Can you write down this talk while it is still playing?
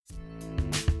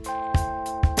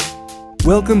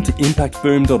Welcome to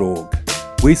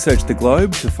impactboom.org. We search the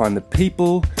globe to find the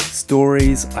people,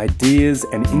 stories, ideas,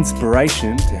 and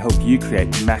inspiration to help you create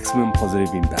maximum positive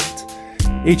impact.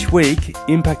 Each week,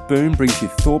 Impact Boom brings you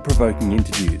thought-provoking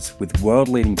interviews with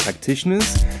world-leading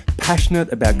practitioners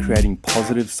passionate about creating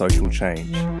positive social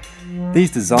change.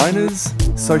 These designers,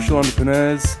 social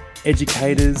entrepreneurs,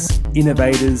 educators,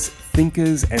 innovators,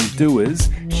 thinkers and doers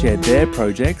share their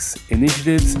projects,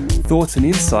 initiatives, thoughts and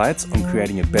insights on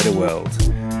creating a better world.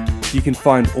 You can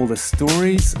find all the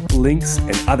stories, links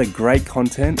and other great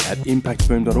content at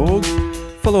impactboom.org.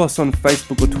 Follow us on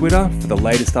Facebook or Twitter for the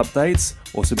latest updates,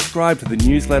 or subscribe to the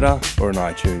newsletter or on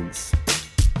iTunes.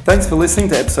 Thanks for listening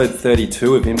to episode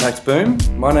 32 of Impact Boom.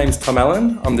 My name is Tom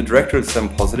Allen. I'm the director of Some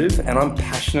Positive, and I'm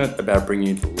passionate about bringing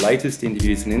you the latest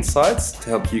interviews and insights to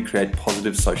help you create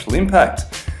positive social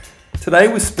impact. Today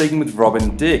we're speaking with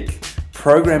Robin Dick,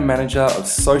 Program Manager of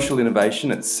Social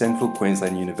Innovation at Central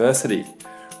Queensland University.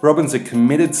 Robin's a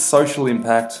committed social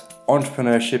impact,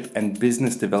 entrepreneurship and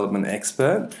business development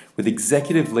expert with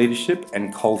executive leadership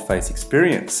and coalface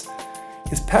experience.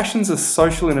 His passions are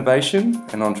social innovation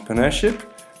and entrepreneurship,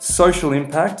 social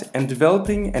impact, and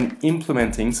developing and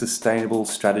implementing sustainable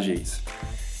strategies.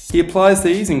 He applies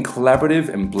these in collaborative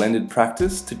and blended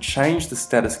practice to change the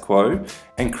status quo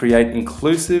and create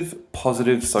inclusive,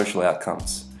 positive social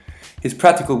outcomes. His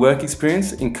practical work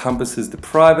experience encompasses the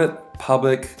private,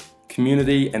 public,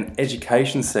 community, and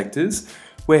education sectors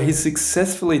where he's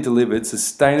successfully delivered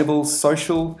sustainable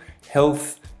social,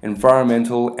 health,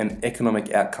 environmental, and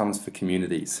economic outcomes for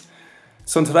communities.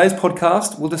 So in today's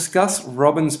podcast, we'll discuss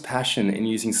Robin's passion in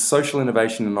using social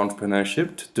innovation and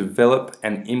entrepreneurship to develop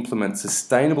and implement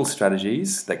sustainable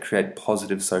strategies that create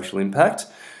positive social impact.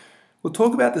 We'll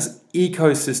talk about this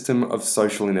ecosystem of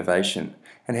social innovation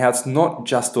and how it's not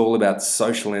just all about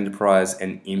social enterprise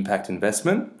and impact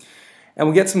investment. And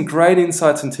we'll get some great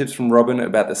insights and tips from Robin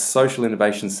about the social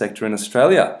innovation sector in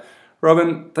Australia.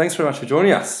 Robin, thanks very much for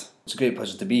joining us. It's a great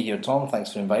pleasure to be here, Tom.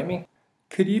 Thanks for inviting me.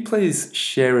 Could you please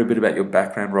share a bit about your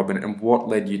background, Robin, and what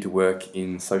led you to work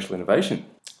in social innovation?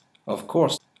 Of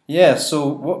course. Yeah, so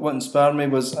what inspired me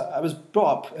was I was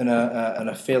brought up in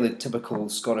a fairly typical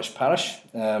Scottish parish.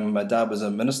 My dad was a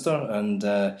minister, and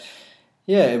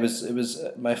it was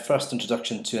my first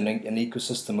introduction to an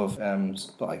ecosystem of,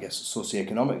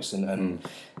 socioeconomics and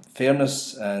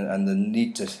fairness and the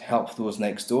need to help those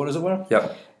next door, as it were.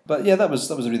 Yep. But yeah, that was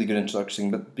a really good introduction.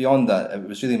 But beyond that, it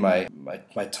was really my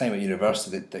time at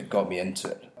university that got me into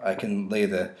it. I can lay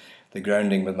the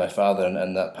grounding with my father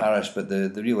and that parish, but the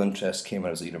real interest came when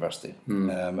I was at university.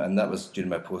 And that was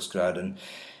during my postgrad. And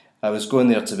I was going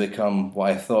there to become what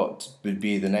I thought would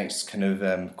be the next kind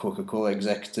of Coca-Cola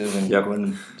executive and go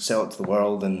and sell it to the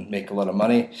world and make a lot of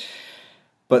money.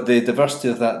 But the diversity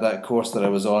of that course that I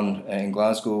was on in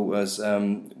Glasgow was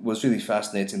really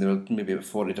fascinating. There were maybe about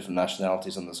 40 different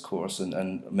nationalities on this course,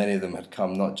 and many of them had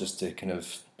come not just to kind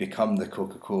of become the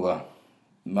Coca-Cola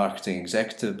marketing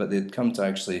executive, but they'd come to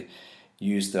actually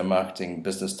use their marketing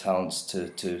business talents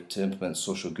to implement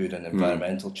social good and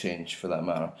environmental change, for that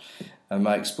matter. And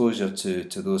my exposure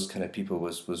to those kind of people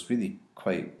was really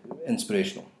quite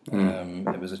inspirational.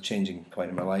 It was a changing point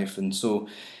in my life, and so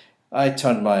I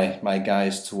turned my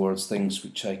guys towards things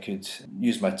which I could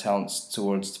use my talents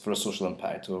towards for a social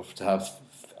impact, or to have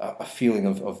a feeling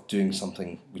of doing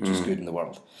something which is good in the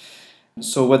world.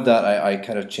 So with that, I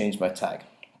kind of changed my tag.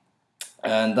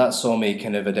 And that saw me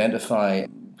kind of identify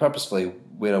purposefully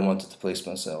where I wanted to place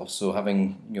myself. So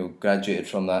having graduated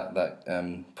from that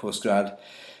postgrad,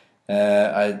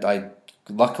 I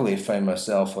luckily found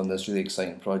myself on this really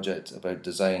exciting project about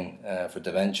design for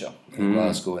Deventure in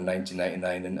Glasgow in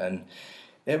 1999, and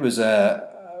it was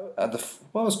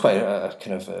was quite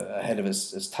kind of ahead of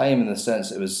its time in the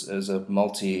sense it was a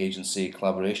multi-agency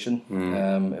collaboration.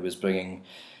 It was bringing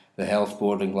the health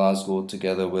board in Glasgow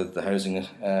together with the housing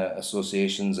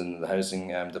associations and the housing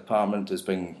department. It was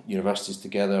bringing universities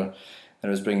together, and it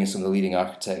was bringing some of the leading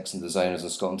architects and designers in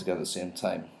Scotland together at the same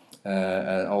time.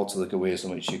 And all to look at ways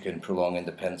in which you can prolong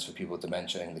independence for people with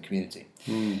dementia in the community.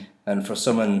 And for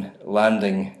someone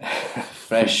landing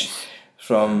fresh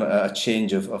from a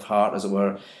change of heart, as it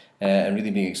were, and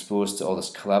really being exposed to all this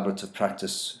collaborative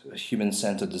practice, a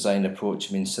human-centred design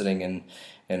approach, means sitting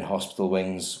in hospital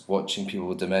wings, watching people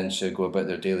with dementia go about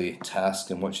their daily task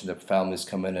and watching their families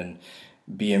come in and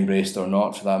be embraced or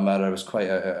not, for that matter. It was quite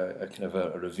a kind of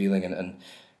a revealing and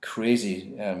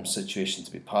crazy situation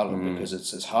to be part of, because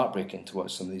it's heartbreaking to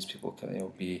watch some of these people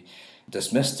be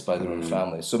dismissed by their own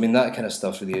families. So I mean, that kind of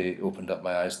stuff really opened up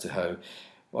my eyes to how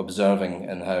observing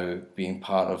and how being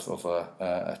part of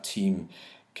a team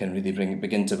can really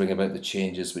begin to bring about the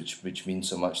changes which mean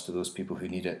so much to those people who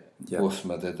need it, both from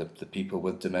the people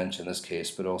with dementia in this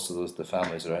case, but also the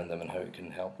families around them and how it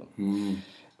can help them.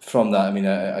 From that, I mean,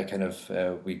 I kind of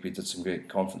we did some great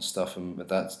conference stuff, and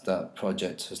that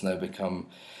project has now become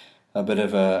a bit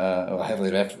of a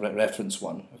heavily referenced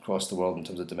one across the world in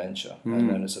terms of dementia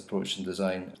and its approach and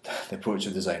design, the approach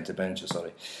of design to dementia.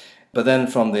 Sorry. But then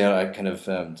from there, I kind of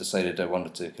decided I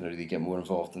wanted to kind of really get more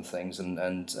involved in things,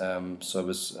 and so I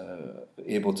was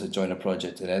able to join a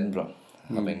project in Edinburgh,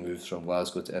 having moved from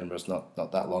Glasgow to Edinburgh. It's not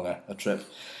that long a trip.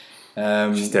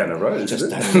 Just down the road, just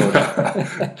down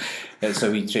the road. It's a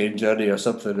wee train journey or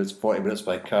something. It's 40 minutes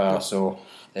by car, so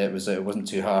it wasn't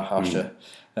too harsh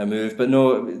a move. But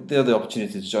no, they had the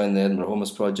opportunity to join the Edinburgh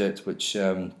Homeless Project, which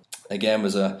again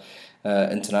was a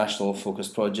international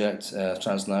focused project,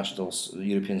 transnational,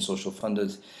 European social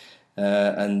funded,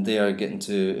 and they are getting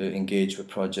to engage with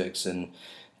projects in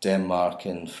Denmark,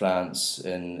 in France,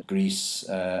 in Greece,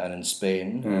 and in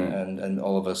Spain, and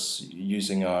all of us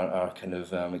using our kind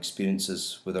of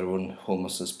experiences with our own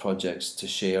homelessness projects to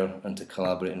share and to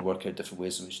collaborate and work out different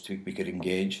ways in which we could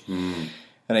engage.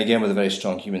 And again, with a very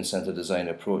strong human-centered design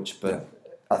approach, but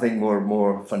I think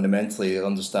more fundamentally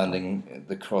understanding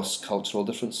the cross-cultural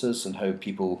differences and how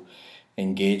people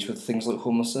engage with things like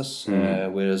homelessness,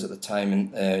 whereas at the time,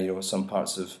 in some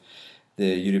parts of the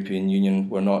European Union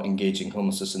were not engaging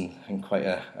homelessness in quite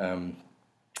a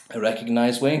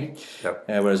recognised way,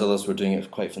 whereas others were doing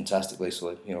it quite fantastically.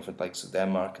 So, for likes of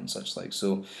Denmark and such like.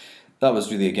 So that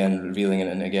was really again revealing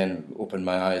and again opened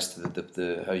my eyes to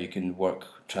the how you can work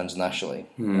transnationally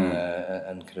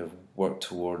and kind of work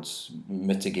towards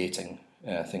mitigating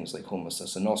things like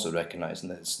homelessness, and also recognising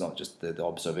that it's not just the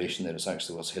observation there; it's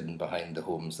actually what's hidden behind the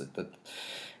homes that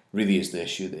really is the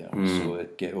issue there. So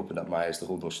it opened up my eyes to the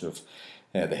whole notion of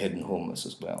the hidden homeless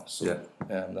as well. So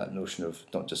that notion of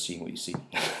not just seeing what you see.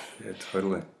 Yeah,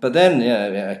 totally. But then,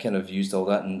 I kind of used all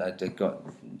that, and I got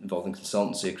involved in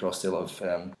consultancy across a lot of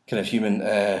kind of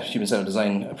human-centered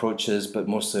design approaches, but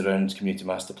mostly around community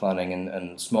master planning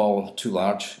and small to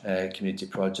large community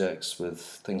projects with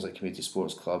things like community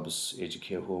sports clubs, aged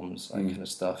care homes, that kind of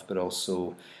stuff, but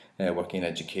also working in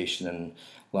education and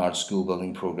large school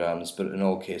building programs, but in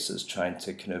all cases trying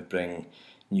to kind of bring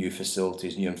new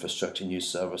facilities, new infrastructure, new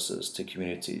services to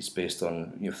communities based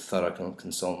on thorough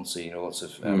consultancy, lots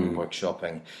of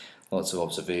workshopping, lots of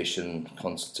observation,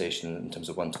 consultation in terms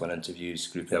of one-to-one interviews,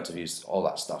 group interviews, all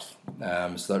that stuff.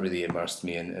 So that really immersed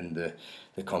me in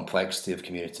the complexity of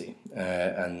community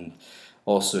and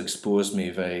also exposed me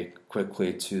very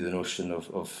quickly to the notion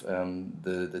of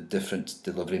the different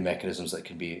delivery mechanisms that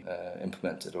can be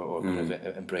implemented or kind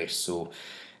of embraced. So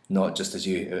not just, as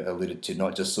you alluded to,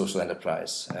 not just social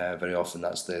enterprise. Very often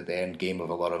that's the end game of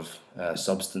a lot of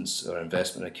substance or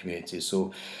investment in a community.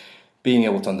 So being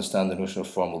able to understand the notion of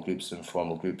formal groups and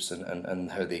informal groups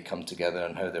and how they come together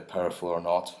and how they're powerful or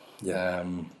not.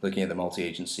 Looking at the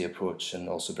multi-agency approach and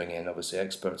also bringing in obviously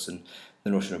experts and the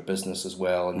notion of business as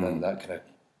well, and then that kind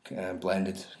of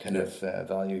blended kind of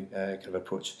value kind of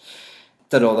approach.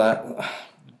 Did all that,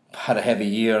 had a heavy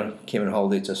year, came on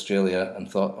holiday to Australia and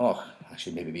thought, I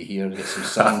should maybe be here to get some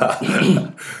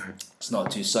sun. It's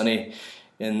not too sunny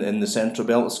in the central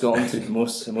belt of Scotland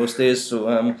most days, so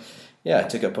I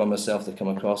took it upon myself to come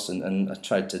across and I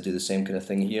tried to do the same kind of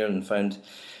thing here and found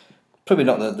probably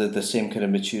not the same kind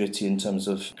of maturity in terms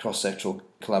of cross-sectoral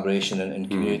collaboration in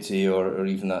community or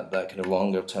even that kind of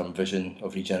longer-term vision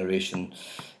of regeneration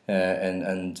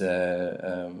and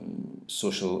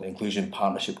social inclusion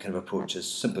partnership kind of approaches,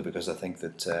 simply because I think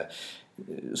that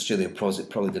Australia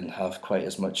probably didn't have quite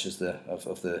as much as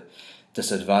of the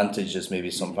disadvantage as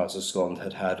maybe some parts of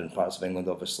Scotland had and parts of England,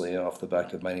 obviously, off the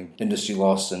back of mining industry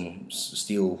loss and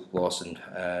steel loss and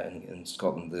in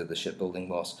Scotland the shipbuilding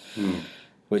loss,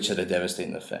 which had a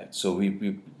devastating effect. So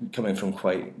we coming from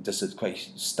quite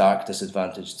stark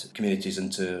disadvantaged communities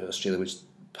into Australia, which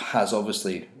has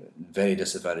obviously very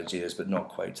disadvantaged areas, but not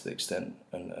quite to the extent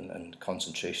and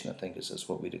concentration, I think, is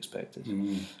what we'd expected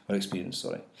or experienced.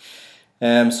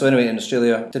 So anyway, in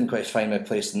Australia, didn't quite find my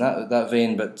place in that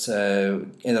vein, but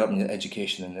ended up in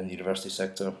education and in the university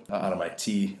sector at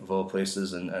RMIT of all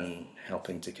places, and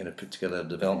helping to kind of put together a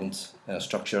development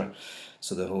structure.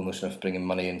 So the whole notion of bringing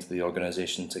money into the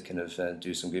organisation to kind of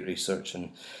do some great research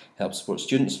and help support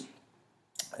students.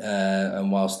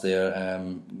 And whilst there,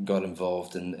 got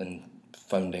involved in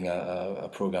founding a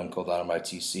program called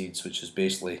RMIT Seeds, which is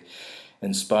basically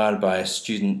inspired by a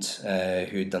student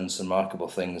who had done some remarkable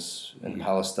things in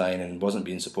Palestine and wasn't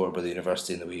being supported by the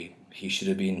university in the way he should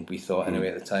have been, we thought anyway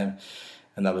at the time,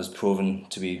 and that was proven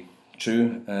to be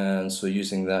true. And so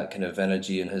using that kind of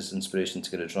energy and his inspiration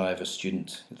to kind of drive a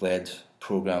student-led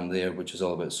program there, which is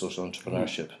all about social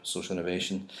entrepreneurship, social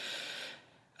innovation.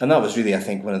 And that was really, I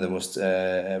think, one of the most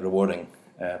rewarding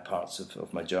parts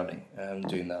of my journey,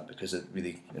 doing that, because it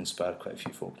really inspired quite a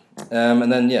few folk.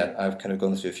 And then, I've kind of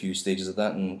gone through a few stages of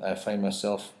that, and I find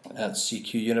myself at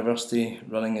CQ University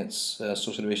running its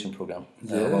social innovation program,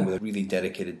 along with a really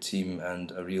dedicated team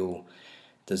and a real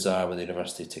desire with the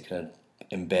university to kind of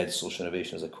embed social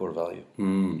innovation as a core value.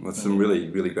 That's some really,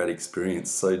 really great experience.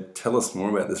 So tell us more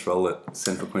about this role at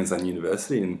Central Queensland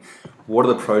University, and what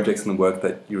are the projects and the work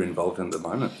that you're involved in at the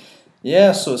moment?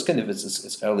 Yeah, so it's kind of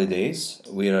it's early days.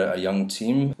 We're a young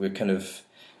team. We're kind of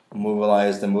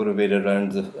mobilised and motivated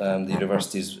around the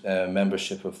university's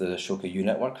membership of the Ashoka U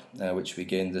Network, which we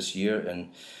gained this year in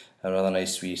a rather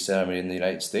nice wee ceremony in the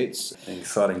United States. An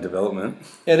exciting development.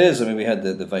 It is. I mean, we had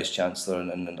the Vice-Chancellor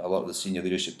and a lot of the senior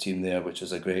leadership team there, which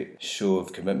is a great show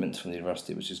of commitment from the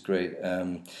university, which is great.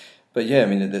 But yeah, I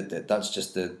mean, that's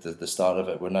just the start of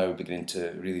it. We're now beginning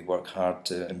to really work hard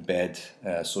to embed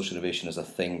social innovation as a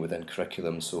thing within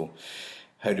curriculum. So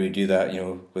how do we do that,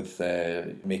 with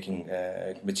making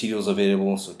materials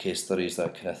available, so case studies,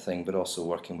 that kind of thing, but also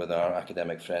working with our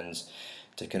academic friends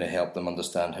to kind of help them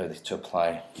understand how to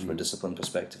apply from a discipline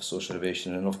perspective social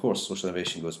innovation. And of course, social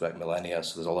innovation goes back millennia,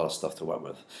 so there's a lot of stuff to work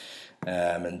with.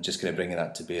 And just kind of bringing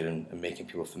that to bear and making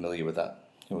people familiar with that.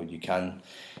 You can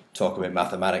talk about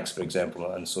mathematics, for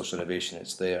example, and social innovation,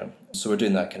 it's there. So we're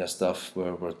doing that kind of stuff.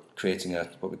 We're creating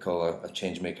what we call a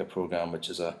Changemaker program, which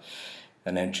is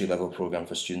an entry-level program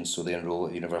for students, so they enrol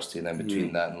at the university, and then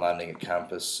between that and landing at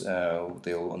campus,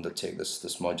 they'll undertake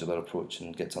this modular approach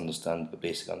and get to understand the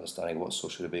basic understanding of what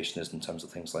social innovation is in terms of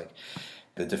things like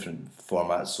the different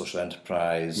formats, social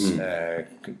enterprise,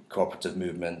 cooperative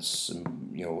movements,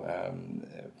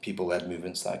 people-led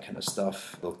movements, that kind of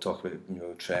stuff. They'll talk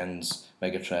about trends,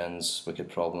 mega trends, wicked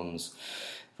problems.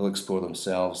 They'll explore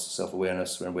themselves,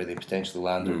 self-awareness, where they potentially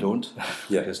land or don't,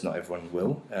 because not everyone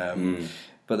will.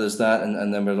 But there's that,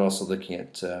 and then we're also looking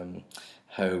at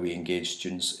how we engage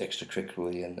students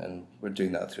extracurricularly, and we're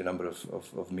doing that through a number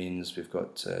of means. We've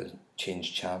got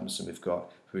change champs, and we've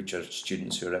got which are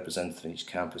students who are represented in each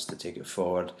campus to take it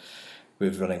forward.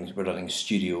 We're running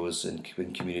studios in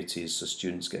communities, so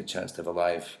students get a chance to have a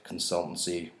live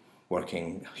consultancy,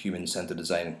 working human-centered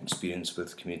design experience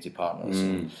with community partners.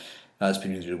 And that's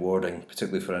been really rewarding,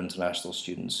 particularly for international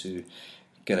students who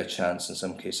get a chance in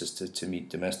some cases to meet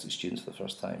domestic students for the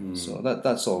first time. So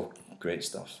that's all great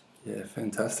stuff. Yeah,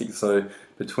 fantastic. So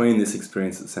between this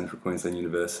experience at Central Queensland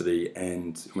University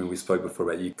and when we spoke before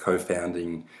about you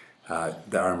co-founding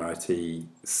the RMIT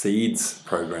Seeds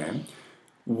program,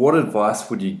 what advice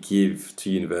would you give to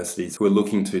universities who are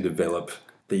looking to develop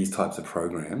these types of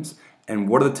programs? And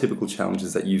what are the typical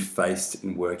challenges that you've faced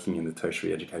in working in the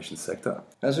tertiary education sector?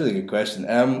 That's a really good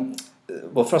question.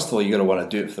 Well, first of all, you've got to want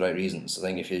to do it for the right reasons. I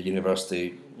think if you're a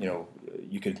university,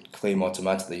 you could claim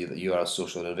automatically that you are a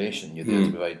social innovation. You're there to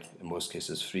provide, in most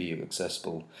cases, free,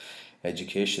 accessible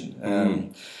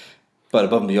education. But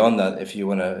above and beyond that, if you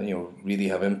want to, really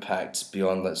have impact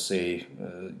beyond, let's say,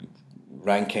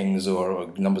 rankings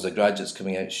or numbers of graduates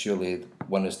coming out, surely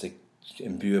one is to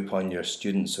imbue upon your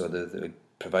students, or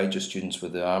provide your students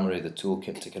with the armoury, the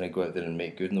toolkit to kind of go out there and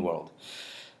make good in the world.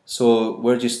 So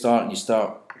where do you start? You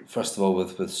start, first of all,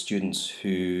 with students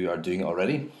who are doing it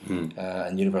already,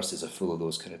 and universities are full of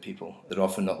those kind of people. They're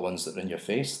often not the ones that are in your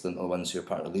face, they're not the ones who are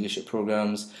part of leadership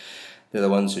programs, they're the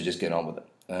ones who are just getting on with it.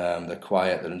 They're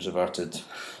quiet, they're introverted,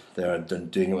 they're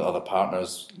doing it with other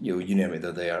partners, you name it,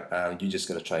 they're there, you just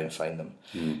got to try and find them.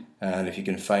 And if you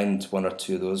can find one or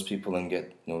two of those people and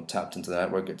get tapped into the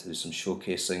network, get to do some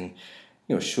showcasing,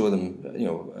 show them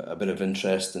a bit of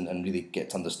interest and really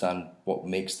get to understand what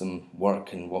makes them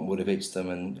work and what motivates them,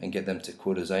 and get them to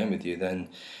co-design with you, then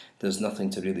there's nothing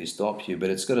to really stop you. But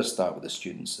it's got to start with the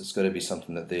students. It's got to be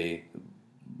something that they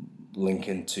link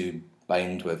into,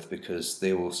 bind with, because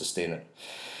they will sustain it.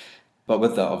 But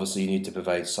with that, obviously, you need to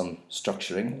provide some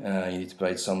structuring. You need to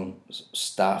provide some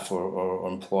staff or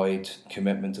employed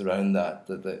commitment around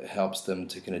that helps them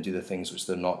to kind of do the things which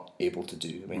they're not able to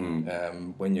do. I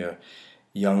mean, when you're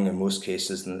young, in most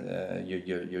cases,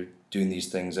 you're doing these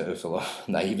things out of a lot of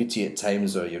naivety at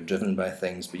times, or you're driven by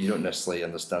things, but you don't necessarily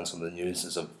understand some of the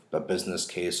nuances of a business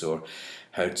case, or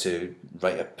how to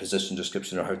write a position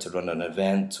description, or how to run an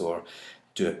event, or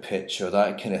do a pitch, or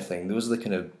that kind of thing. Those are the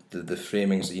kind of the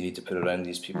framings that you need to put around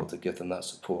these people to give them that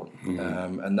support.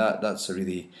 And that's a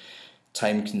really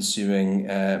time-consuming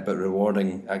but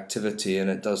rewarding activity, and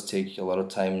it does take a lot of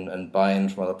time and buy-in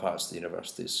from other parts of the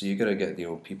university. So you've got to get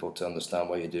people to understand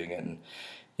why you're doing it, and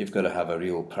you've got to have a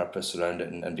real purpose around it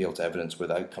and be able to evidence where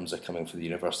the outcomes are coming for the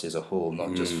university as a whole,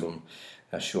 not just from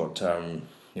a short term,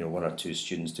 one or two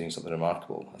students doing something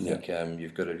remarkable. I think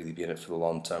you've got to really be in it for the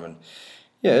long term. And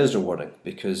yeah, it is rewarding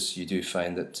because you do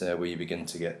find that where you begin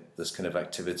to get this kind of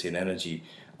activity and energy,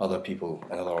 other people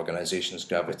and other organisations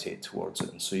gravitate towards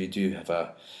it. And so you do have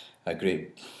a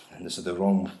great, and this is the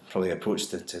wrong probably approach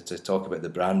to talk about the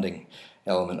branding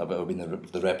element of it, or being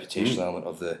the reputation element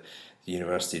of the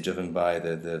university, driven by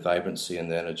the vibrancy and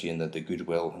the energy and the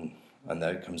goodwill and the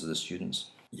outcomes of the students.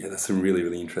 Yeah, that's some really,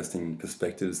 really interesting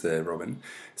perspectives there, Robin.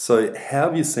 So how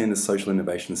have you seen the social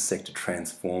innovation sector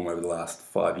transform over the last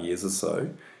 5 years or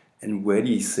so? And where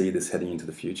do you see this heading into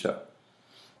the future?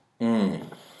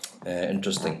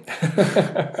 Interesting.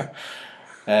 The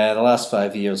last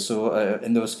 5 years. So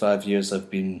in those 5 years,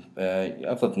 I've lived in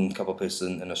a couple of places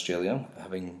in Australia,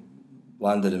 having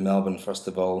landed in Melbourne first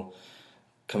of all,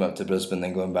 come up to Brisbane,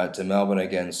 then going back to Melbourne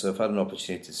again. So I've had an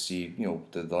opportunity to see,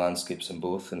 the landscapes in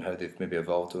both and how they've maybe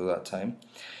evolved over that time.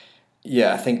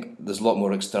 Yeah, I think there's a lot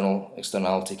more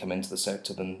externality come into the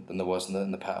sector than there was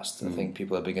in the past. I think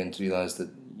people are beginning to realise that,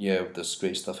 there's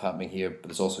great stuff happening here, but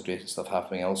there's also great stuff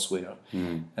happening elsewhere.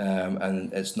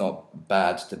 And it's not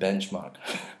bad to benchmark.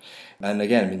 And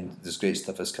again, there's great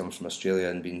stuff that's come from Australia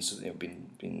and been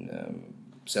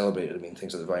celebrated.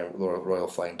 Things like the Royal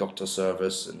Flying Doctor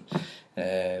Service and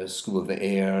School of the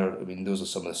Air. Those are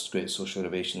some of the great social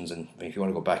innovations. And if you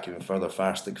want to go back even further,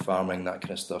 Farstig farming, that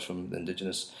kind of stuff from the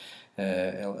indigenous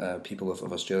people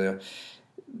of Australia.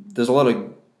 There's a lot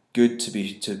of good to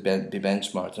be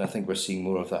benchmarked, and I think we're seeing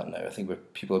more of that now. I think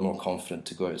people are more confident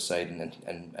to go outside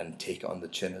and take it on the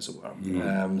chin, as it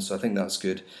were. So I think that's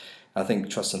good. I think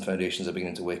trusts and foundations are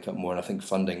beginning to wake up more, and I think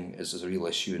funding is a real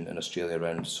issue in Australia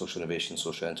around social innovation,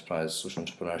 social enterprise, social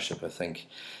entrepreneurship. I think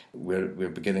we're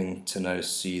beginning to now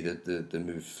see the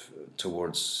move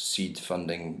towards seed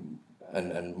funding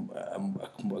and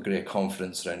a greater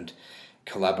confidence around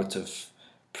collaborative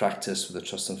practice with the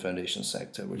trust and foundation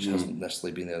sector, which hasn't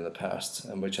necessarily been there in the past,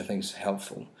 and which I think is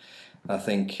helpful. I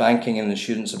think banking and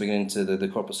insurance are beginning to, the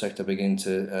corporate sector beginning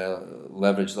to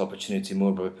leverage the opportunity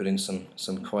more by putting some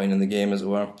coin in the game, as it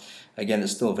were. Again,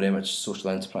 it's still very much social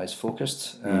enterprise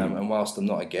focused, and whilst I'm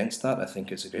not against that, I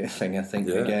think it's a great thing. I think,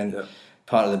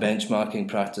 part of the benchmarking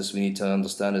practice we need to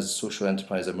understand is social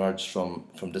enterprise emerged from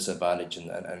disadvantage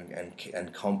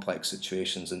and complex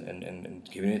situations in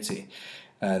community.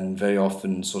 And very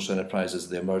often social enterprise is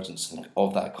the emergence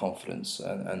of that confidence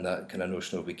and that kind of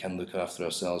notion of we can look after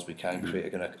ourselves, we can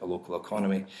create a local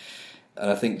economy. And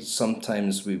I think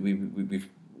sometimes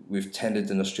we've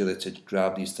tended in Australia to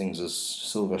grab these things as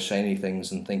silver shiny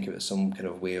things and think of it as some kind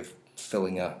of way of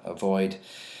filling a void.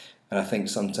 And I think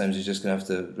sometimes you're just going to have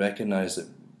to recognise that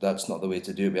that's not the way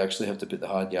to do it. We actually have to put the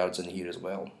hard yards in here as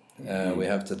well. We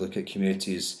have to look at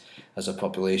communities as a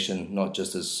population, not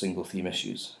just as single theme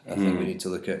issues. I think we need to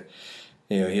look at,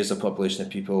 here's a population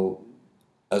of people,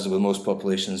 as with most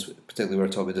populations, particularly we're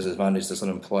talking about disadvantage, there's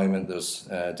unemployment, there's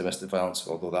domestic violence,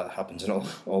 although that happens in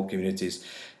all communities.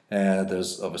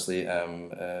 There's obviously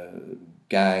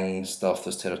gang stuff,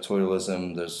 there's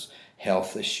territorialism, there's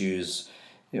health issues.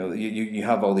 You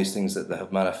have all these things that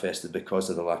have manifested because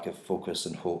of the lack of focus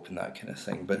and hope and that kind of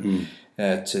thing. But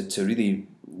to really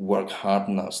work hard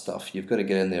on that stuff, you've got to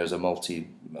get in there as a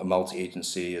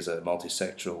multi-agency, as a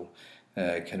multi-sectoral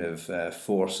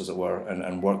force, as it were,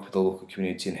 and work with the local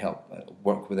community and help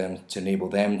work with them to enable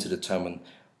them to determine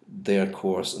their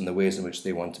course and the ways in which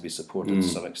they want to be supported to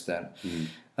some extent.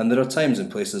 And there are times and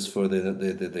places for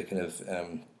the kind of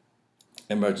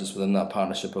emergence within that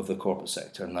partnership of the corporate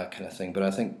sector and that kind of thing. But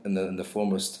I think in the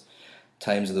foremost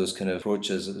times of those kind of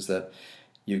approaches is that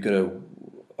you've got to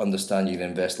understand you're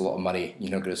going to invest a lot of money,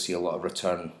 you're not going to see a lot of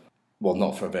return, well,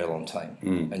 not for a very long time,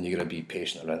 and you're going to be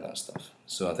patient around that stuff.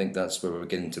 So I think that's where we're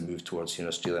beginning to move towards here in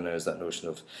Australia now, is that notion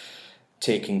of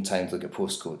taking time to look at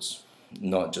postcodes,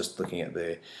 not just looking at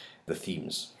the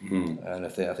themes. And I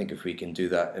think if we can do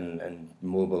that and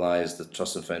mobilise the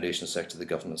trust and foundation sector, the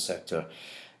government sector,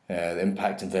 the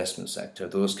impact investment sector,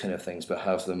 those kind of things, but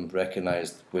have them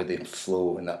recognised where they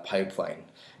flow in that pipeline,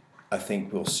 I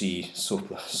think we'll see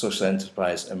social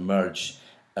enterprise emerge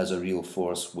as a real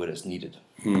force where it's needed.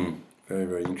 Very,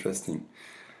 very interesting.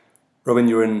 Robin,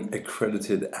 you're an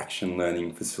accredited action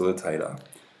learning facilitator.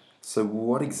 So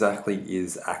what exactly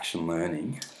is action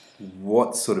learning?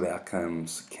 What sort of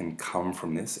outcomes can come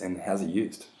from this, and how's it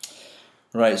used?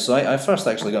 Right, so I first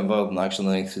actually got involved in action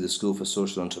learning through the School for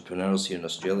Social Entrepreneurs here in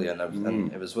Australia,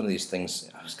 and it was one of these things,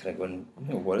 I was kind of going,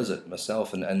 what is it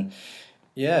myself? And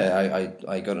Yeah,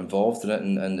 I got involved in it,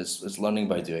 and it's learning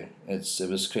by doing. It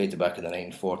was created back in the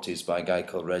 1940s by a guy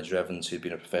called Reg Evans, who'd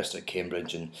been a professor at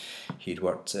Cambridge, and he'd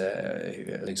worked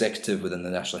an executive within the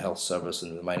National Health Service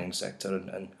in the mining sector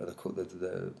and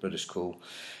the British coal,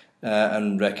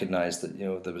 and recognised that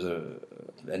there was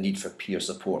a need for peer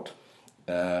support,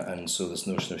 and so this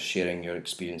notion of sharing your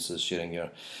experiences, sharing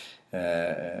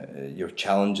your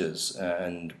challenges,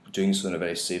 and doing so in a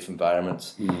very safe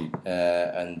environment,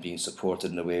 and being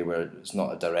supported in a way where it's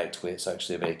not a direct way, it's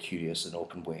actually a very curious and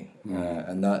open way,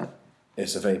 and that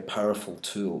is a very powerful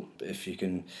tool if you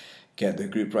can get the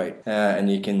group right, and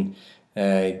you can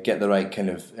get the right kind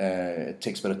of. It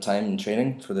takes a bit of time and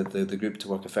training for the group to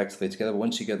work effectively together. But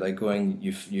once you get that going,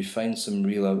 you find some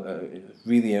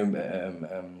really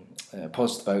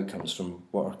positive outcomes from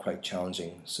what are quite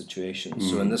challenging situations.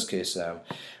 So in this case,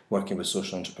 working with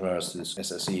social entrepreneurs through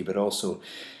SSE, but also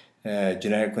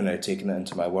generically now taking that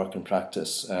into my work and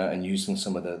practice, and using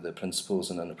some of the principles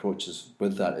and approaches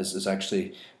with that is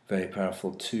actually very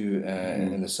powerful too,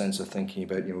 in the sense of thinking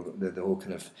about the whole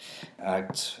kind of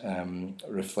act,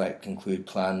 reflect, conclude,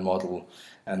 plan, model,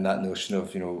 and that notion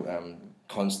of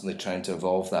constantly trying to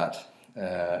evolve that.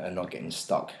 And not getting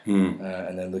stuck,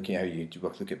 and then looking at how you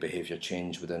look at behaviour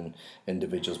change within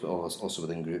individuals, but also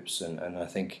within groups. And I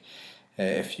think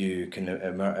if you can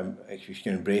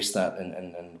embrace that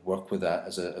and work with that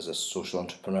as a social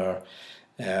entrepreneur,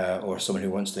 or someone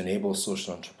who wants to enable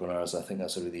social entrepreneurs, I think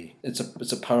that's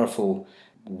it's a powerful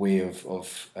way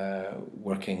of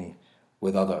working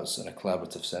with others in a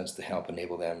collaborative sense to help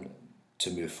enable them to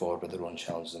move forward with their own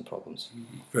challenges and problems.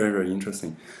 Very, very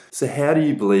interesting. So how do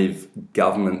you believe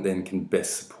government then can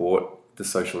best support the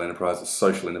social enterprise or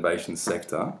social innovation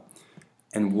sector?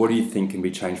 And what do you think can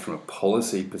be changed from a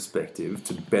policy perspective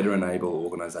to better enable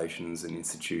organisations and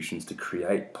institutions to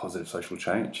create positive social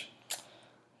change?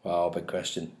 Wow, big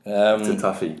question. It's a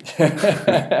toughie.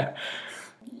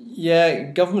 Yeah,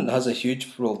 government has a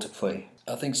huge role to play.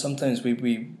 I think sometimes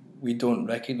we don't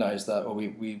recognise that, or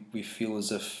we feel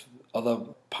as if other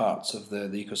parts of the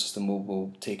ecosystem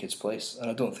will take its place, and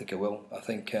I don't think it will. I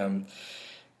think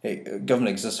government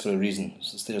exists for a reason.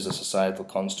 It's there as a societal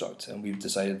construct, and we've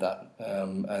decided that,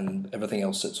 and everything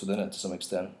else sits within it to some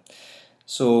extent.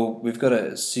 So we've got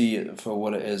to see it for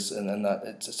what it is, and that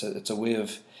it's a way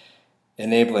of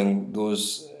enabling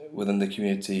those within the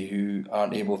community who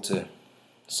aren't able to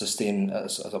sustain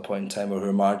at a point in time, or who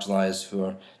are marginalised, who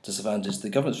are disadvantaged. The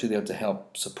government's really there to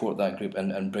help support that group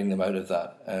and bring them out of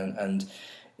that. And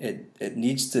it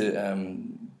needs to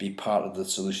be part of the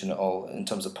solution at all in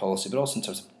terms of policy, but also in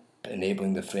terms of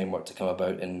enabling the framework to come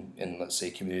about in let's say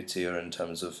community, or in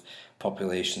terms of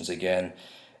populations. Again,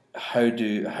 how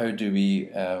do we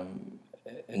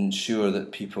ensure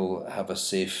that people have a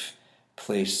safe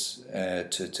place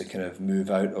to kind of move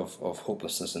out of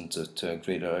hopelessness into a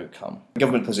greater outcome.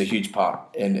 Government plays a huge part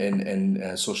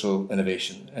in social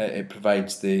innovation. It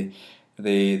provides the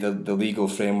legal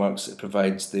frameworks. It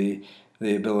provides the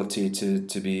ability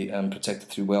to be protected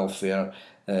through welfare.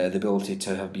 The ability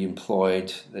to be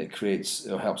employed. It creates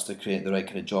or helps to create the right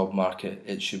kind of job market.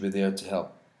 It should be there to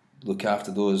help look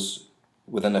after those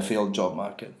within a failed job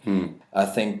market. I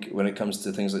think when it comes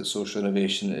to things like social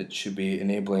innovation, it should be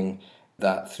enabling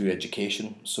that through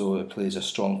education. So it plays a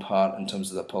strong part in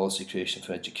terms of the policy creation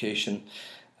for education.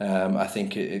 I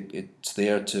think it's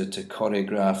there to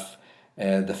choreograph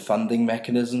the funding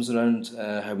mechanisms around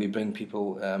how we bring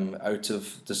people out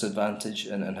of disadvantage,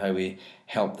 and how we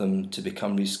help them to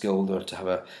become reskilled, or to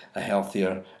have a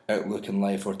healthier outlook in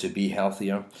life, or to be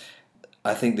healthier.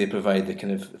 I think they provide the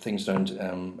kind of things around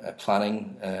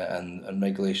planning and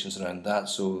regulations around that.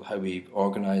 So how we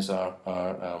organise our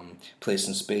place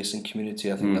and space in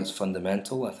community, I think that's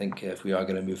fundamental. I think if we are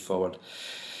going to move forward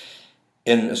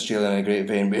in Australia in a great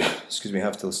vein, we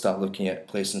have to start looking at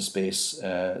place and space,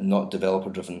 not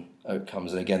developer-driven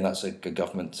outcomes. And again, that's a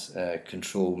government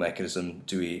control mechanism.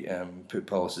 Do we put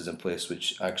policies in place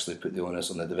which actually put the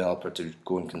onus on the developer to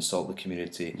go and consult the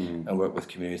community and work with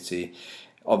community?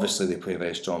 Obviously, they play a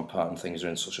very strong part in things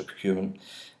around social procurement,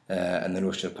 and the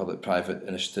notion of public-private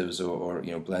initiatives, or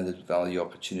blended value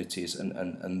opportunities,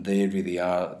 and they really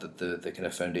are the kind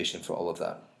of foundation for all of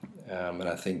that. And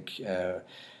I think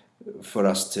for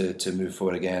us to move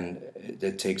forward again,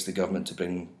 it takes the government to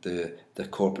bring the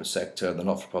corporate sector, the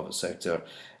not-for-profit sector,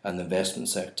 and the investment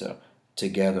sector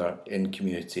together in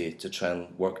community to try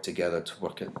and work together to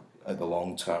work at the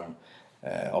long-term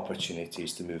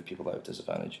opportunities to move people out of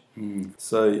disadvantage.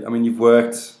 So, you've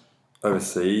worked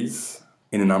overseas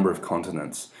in a number of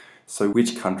continents. So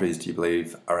which countries do you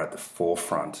believe are at the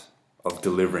forefront of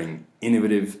delivering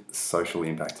innovative social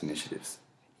impact initiatives?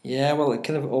 Yeah, well, it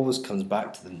kind of always comes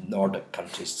back to the Nordic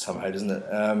countries somehow, doesn't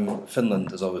it?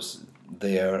 Finland is always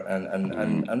there,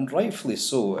 and rightfully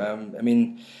so. I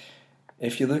mean,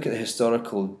 if you look at the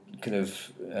historical kind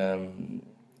of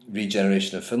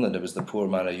regeneration of Finland, it was the poor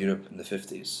man of Europe in the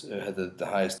 50s who had the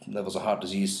highest levels of heart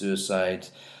disease, suicide,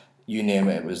 you name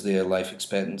it, it was their life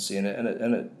expectancy, and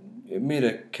it made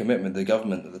a commitment. The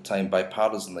government at the time,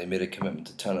 bipartisanly, made a commitment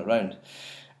to turn it around.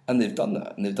 And they've done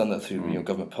that, and they've done that through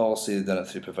government policy. They've done it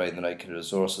through providing the right kind of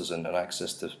resources and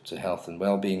access to health and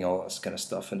well-being, all this kind of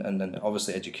stuff. And then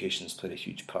obviously education's played a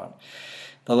huge part.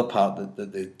 The other part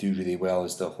that they do really well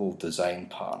is the whole design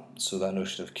part. So that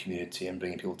notion of community and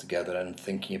bringing people together and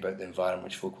thinking about the environment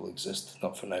which folk will exist,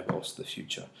 not for now but also the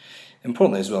future.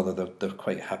 Importantly as well, that they're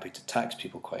quite happy to tax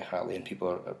people quite highly, and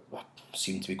people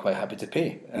seem to be quite happy to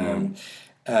pay.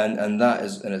 And that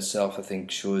is in itself, I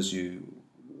think, shows you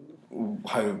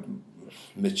how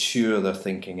mature their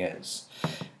thinking is.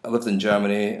 I lived in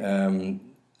Germany,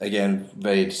 again,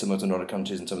 very similar to Nordic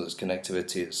countries in terms of its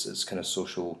connectivity, its kind of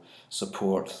social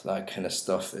support, that kind of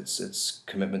stuff. It's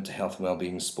commitment to health and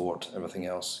well-being, sport, everything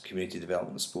else, community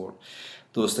development and sport.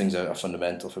 Those things are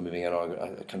fundamental for moving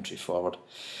a country forward.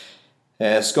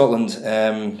 Scotland,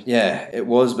 it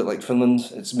was a bit like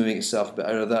Finland. It's moving itself a bit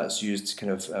out of that. It's used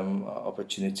kind of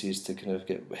opportunities to kind of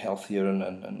get healthier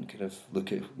and kind of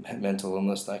look at mental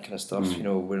illness, that kind of stuff. You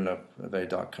know, we're in a very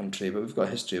dark country, but we've got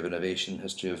a history of innovation,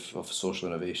 history of social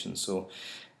innovation. So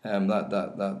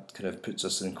that kind of puts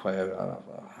us in quite a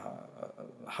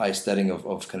high steading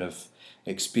of kind of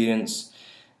experience.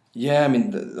 Yeah, I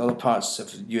mean, the other parts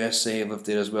of USA, I lived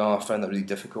there as well. I found that really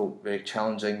difficult, very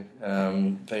challenging,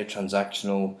 very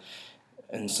transactional,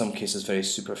 in some cases very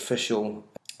superficial.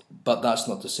 But that's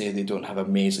not to say they don't have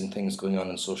amazing things going on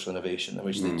in social innovation,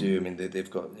 which they do. I mean, they've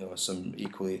got some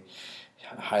equally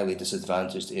highly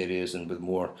disadvantaged areas and with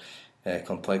more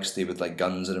complexity with like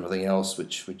guns and everything else,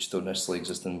 which don't necessarily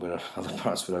exist in other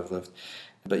parts where I've lived.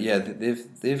 But yeah,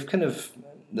 they've kind of...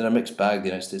 They're a mixed bag, the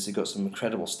United States. They've got some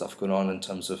incredible stuff going on in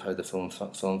terms of how the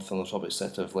philanthropic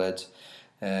sector have led,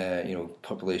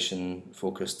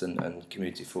 population-focused and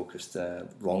community-focused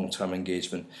long-term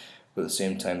engagement. But at the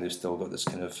same time, they've still got this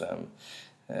kind of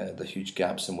the huge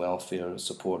gaps in welfare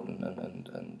support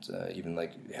and even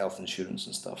like health insurance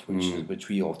and stuff, which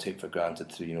we all take for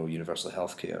granted through universal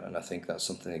healthcare. And I think that's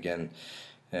something again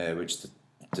which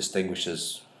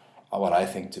distinguishes what I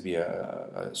think to be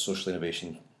a social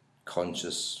innovation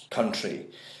conscious country,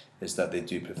 is that they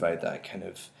do provide that kind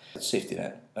of safety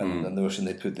net, and the notion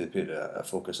they put a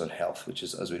focus on health, which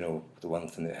is, as we know, the one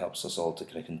thing that helps us all to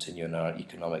kind of continue in our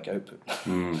economic output.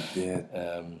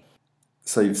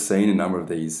 So you've seen a number of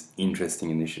these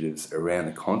interesting initiatives around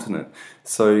the continent.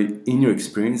 So in your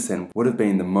experience then, what have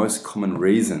been the most common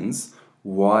reasons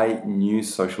why new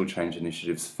social change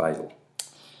initiatives fail?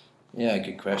 Yeah,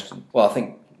 good question. Well, I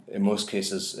think in most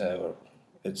cases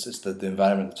it's the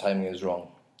environment, the timing is wrong.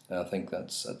 And I think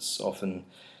that's often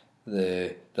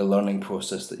the learning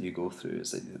process that you go through, is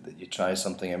that you try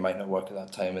something, it might not work at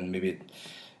that time, and maybe it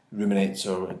ruminates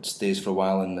or it stays for a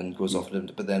while and then goes off,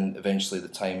 but then eventually the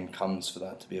time comes for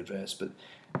that to be addressed. But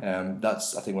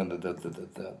that's, I think, one of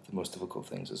the most difficult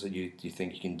things, is that you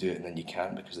think you can do it and then you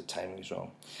can't because the timing is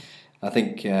wrong. I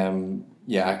think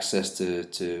access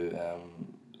to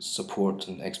support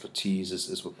and expertise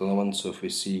is one one. So if we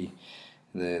see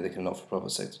the kind of not-for-profit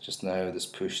sector just now, this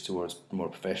push towards more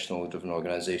professional-driven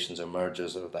organisations or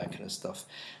mergers or that kind of stuff,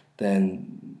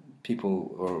 then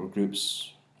people or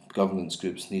groups, governance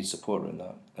groups, need support around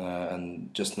that.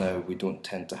 And just now we don't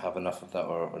tend to have enough of that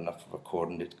or enough of a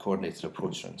coordinated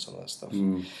approach around some of that stuff.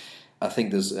 I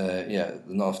think there's not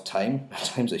enough time.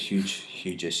 Time's a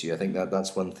huge issue. I think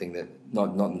that's one thing that,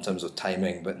 not in terms of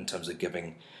timing, but in terms of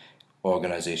giving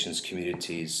organisations,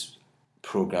 communities,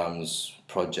 programs,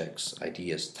 projects,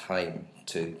 ideas time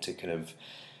to kind of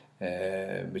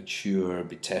mature,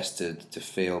 be tested, to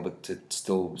fail, but to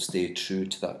still stay true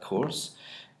to that course.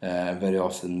 And very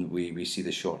often we see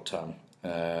the short term,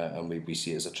 and we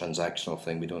see it as a transactional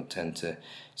thing. We don't tend to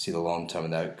see the long term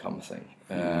and the outcome thing.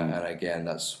 And again,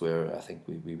 that's where I think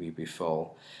we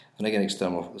fall. And again,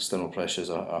 external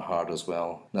pressures are hard as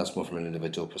well. And that's more from an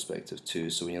individual perspective too.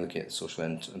 So when you look at social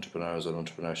entrepreneurs or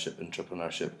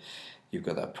entrepreneurship, you've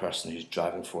got that person who's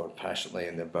driving forward passionately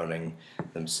and they're burning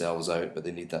themselves out, but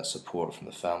they need that support from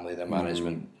the family, their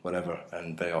management, whatever.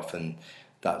 And very often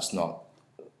that's not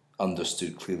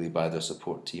understood clearly by their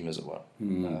support team, as it were.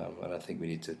 And I think we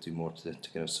need to do more to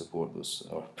kind of support those,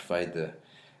 or provide the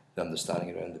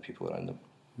understanding around the people around them.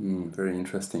 Very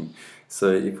interesting. So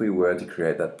if we were to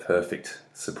create that perfect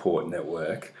support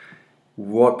network,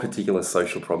 what particular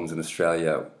social problems in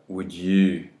Australia would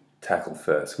you tackle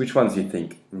first? Which ones do you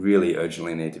think really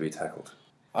urgently need to be tackled?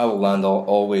 I will land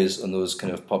always on those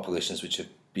kind of populations which have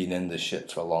been in the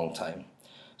shit for a long time.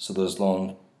 So those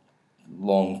long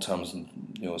term,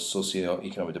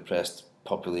 socio-economic depressed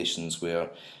populations where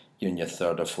you're in your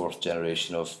third or fourth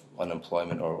generation of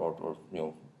unemployment or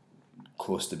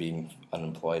close to being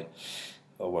unemployed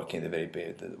or working at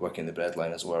the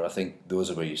breadline as well. I think those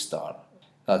are where you start.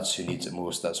 That's who needs it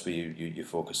most. That's where you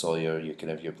focus all your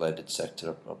kind of your blended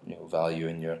sector value,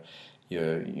 and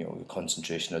your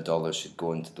concentration of dollars should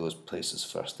go into those places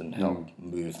first and help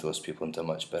move those people into a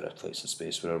much better place of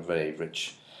space. We're a very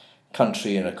rich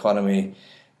country and economy.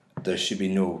 There should be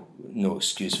no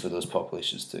excuse for those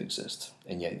populations to exist,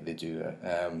 and yet they do.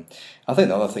 I think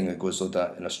the other thing that goes with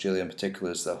that in Australia in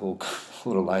particular is the whole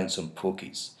reliance on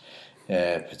pokies,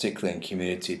 particularly in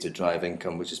community, to drive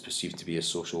income, which is perceived to be a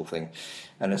social thing,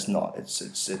 and it's not. It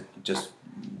just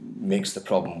makes the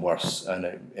problem worse, and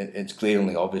it's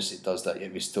glaringly obvious it does that.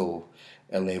 Yet we still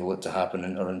enable it to happen,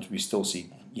 and we still see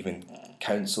even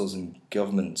councils and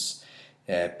governments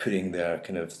putting their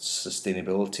kind of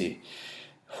sustainability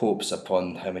hopes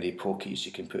upon how many pokies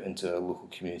you can put into a local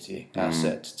community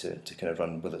asset to kind of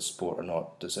run, whether it's sport or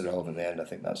not. It's irrelevant in the end. I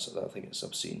think it's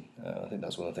obscene. I think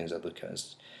that's one of the things I look at,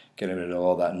 is getting rid of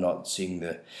all that, not seeing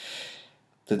the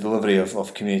delivery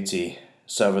of community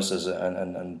services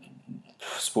and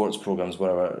sports programs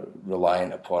whatever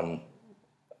reliant upon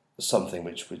something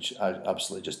which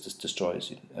absolutely just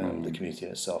destroys the community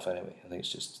in itself anyway. I think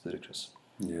it's just ludicrous.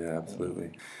 Yeah,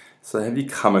 absolutely. So have you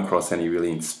come across any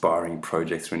really inspiring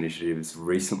projects or initiatives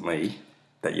recently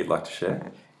that you'd like to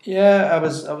share? Yeah, I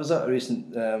was at a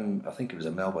recent, I think it was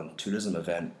a Melbourne tourism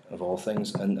event of all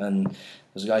things, and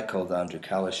there's a guy called Andrew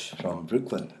Kalish from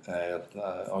Brooklyn, an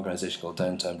organisation called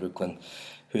Downtown Brooklyn,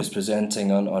 who's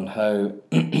presenting on how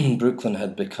Brooklyn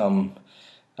had become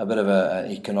a bit of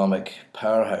an economic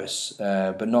powerhouse,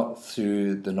 but not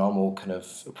through the normal kind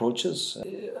of approaches.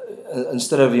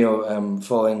 Instead of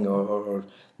following or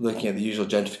looking at the usual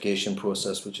gentrification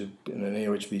process, which is in an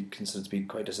area which we consider to be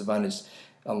quite disadvantaged,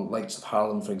 like of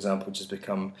Harlem, for example, which has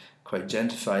become quite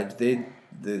gentrified.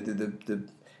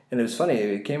 And it was funny.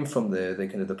 It came from the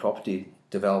kind of the property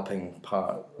developing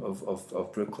part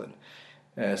of Brooklyn.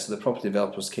 So the property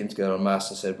developers came together en masse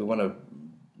and said, we want to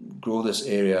grow this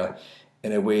area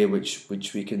in a way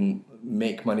which we can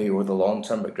make money over the long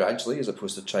term, but gradually, as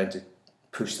opposed to trying to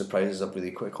push the prices up really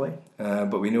quickly.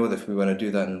 But we know that if we want to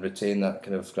do that and retain that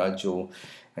kind of gradual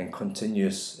and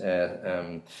continuous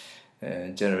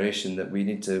generation, that we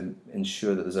need to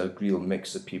ensure that there's a real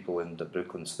mix of people in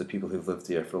Brooklyn. So the people who've lived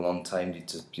here for a long time need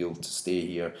to be able to stay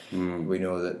here. We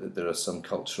know that there are some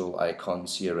cultural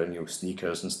icons here, and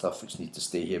sneakers and stuff, which need to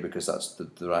stay here because that's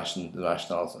the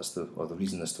rationale or the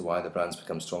reason as to why the brand's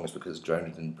become strong, is because it's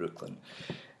grounded in Brooklyn.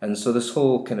 And so this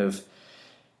whole kind of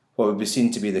what would be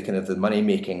seen to be the kind of the money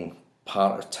making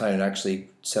part of town actually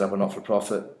set up a not for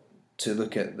profit to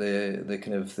look at the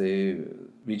kind of the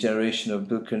regeneration of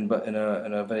Brooklyn, but in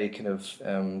a very kind of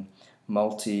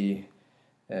multi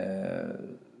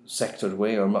sectored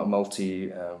way, or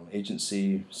multi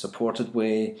agency supported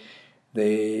way.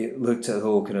 They looked at the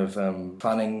whole kind of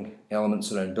planning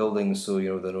elements around buildings. So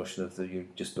the notion of you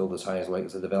just build as high as like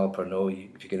as a developer. No,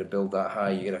 if you're going to build that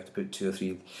high, you're going to have to put 2 or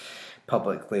 3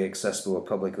 publicly accessible or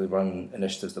publicly run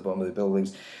initiatives at the bottom of the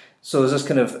buildings. So there's this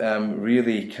kind of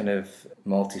really kind of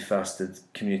multifaceted,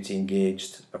 community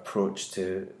engaged approach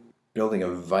to building a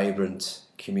vibrant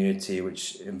community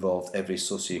which involved every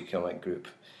socioeconomic group.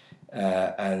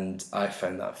 And I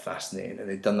found that fascinating. And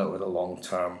they'd done that with a long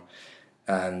term,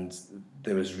 and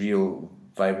there was real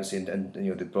vibrancy. And they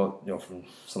brought from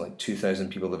something like 2,000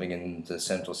 people living in the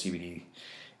central CBD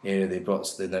area. They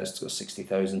announced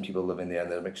 60,000 people living there,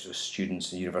 and they're a mixture of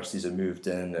students and universities have moved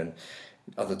in, and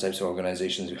other types of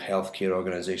organisations, healthcare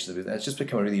organisations. It's just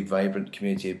become a really vibrant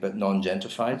community, but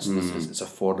non-gentrified. So it's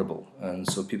affordable, and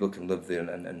so people can live there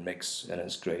and mix, and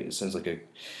it's great. It sounds like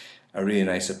a really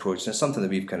nice approach, and it's something that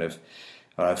we've kind of,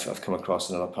 or I've come across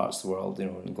in other parts of the world,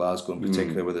 in Glasgow in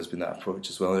particular, where there's been that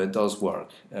approach as well, and it does work,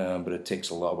 but it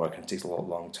takes a lot of work and it takes a lot of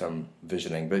long-term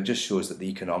visioning. But it just shows that the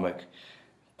economic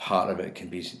part of it can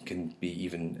be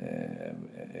even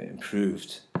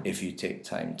improved if you take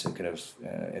time to kind of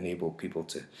enable people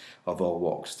of all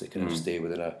walks to kind of stay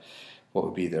within what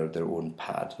would be their own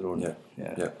pad, their own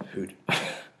hood.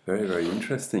 Very, very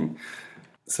interesting.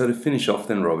 So to finish off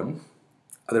then, Robin,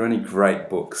 are there any great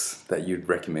books that you'd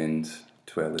recommend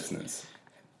to our listeners?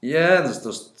 Yeah,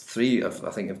 there's three I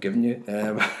think I've given you.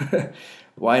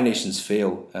 Why Nations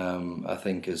Fail, I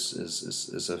think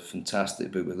is a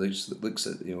fantastic book that looks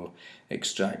at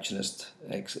extractionist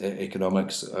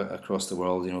economics across the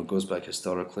world. It goes back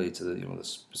historically to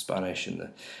the Spanish and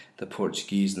the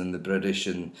Portuguese and then the British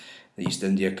and the East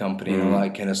India Company and all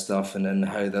that kind of stuff, and then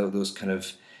how those kind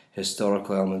of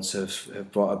historical elements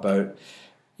have brought about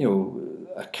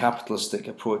a capitalistic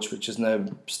approach, which is now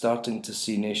starting to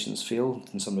see nations fail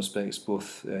in some respects,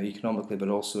 both economically but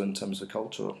also in terms of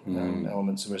cultural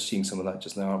elements. And we're seeing some of that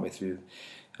just now, aren't we, through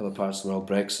other parts of the world.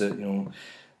 Brexit,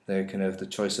 the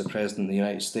choice of president in the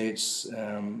United States.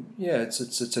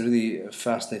 It's a really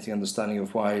fascinating understanding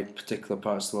of why particular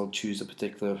parts of the world choose a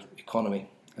particular economy,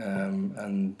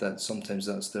 and that sometimes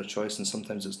that's their choice and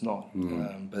sometimes it's not.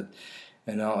 But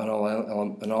in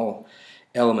all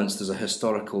elements, there's a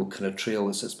historical kind of trail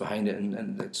that sits behind it,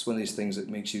 and it's one of these things that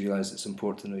makes you realise it's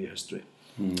important to know your history.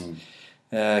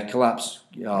 Collapse,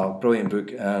 brilliant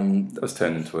book. That was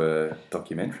turned into a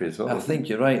documentary as well. I think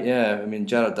you're right. Yeah, I mean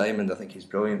Jared Diamond, I think he's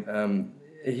brilliant.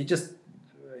 He just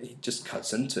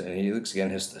cuts into it, and he looks again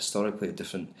historically at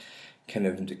different kind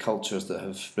of cultures that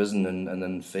have risen and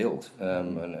then failed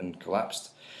and collapsed.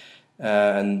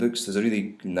 And there's a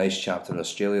really nice chapter in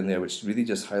Australia in there which really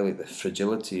just highlight the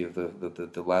fragility of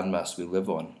the landmass we live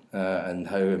on, and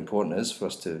how important it is for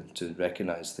us to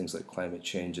recognise things like climate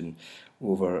change and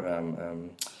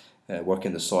working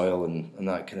the soil and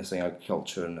that kind of thing,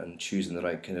 agriculture and choosing the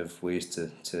right kind of ways to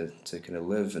kind of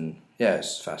live. And yeah,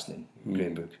 it's fascinating,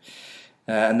 great book.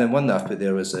 And then one that I put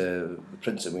there was The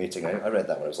Prince in Waiting. I read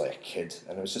that when I was like a kid,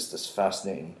 and it was just this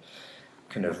fascinating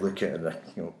kind of look at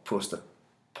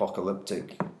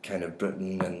post-apocalyptic kind of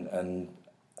Britain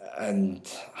and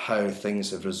how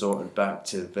things have resorted back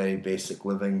to very basic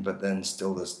living, but then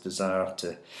still this desire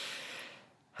to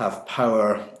have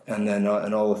power, and then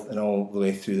all the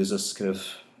way through there's this kind of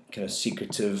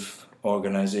secretive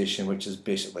organisation which is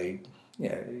basically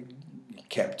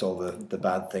kept all the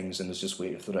bad things and is just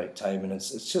waiting for the right time, and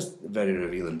it's just a very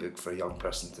revealing book for a young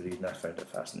person to read, and I found it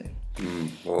fascinating.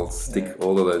 Well, stick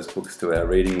all of those books to our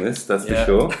reading list, that's for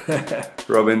sure.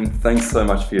 Robin, thanks so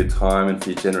much for your time and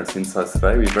for your generous insights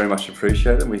today. We very much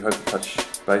appreciate it, and we hope to touch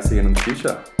base again in the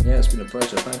future. Yeah, it's been a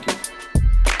pleasure. Thank you.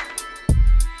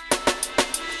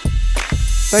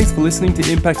 Thanks for listening to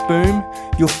Impact Boom.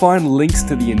 You'll find links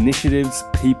to the initiatives,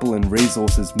 people and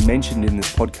resources mentioned in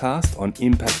this podcast on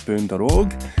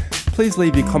impactboom.org. Please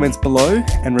leave your comments below,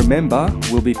 and remember,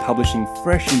 we'll be publishing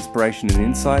fresh inspiration and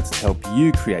insights to help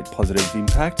you create positive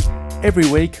impact every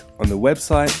week on the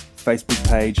website, Facebook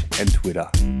page and Twitter.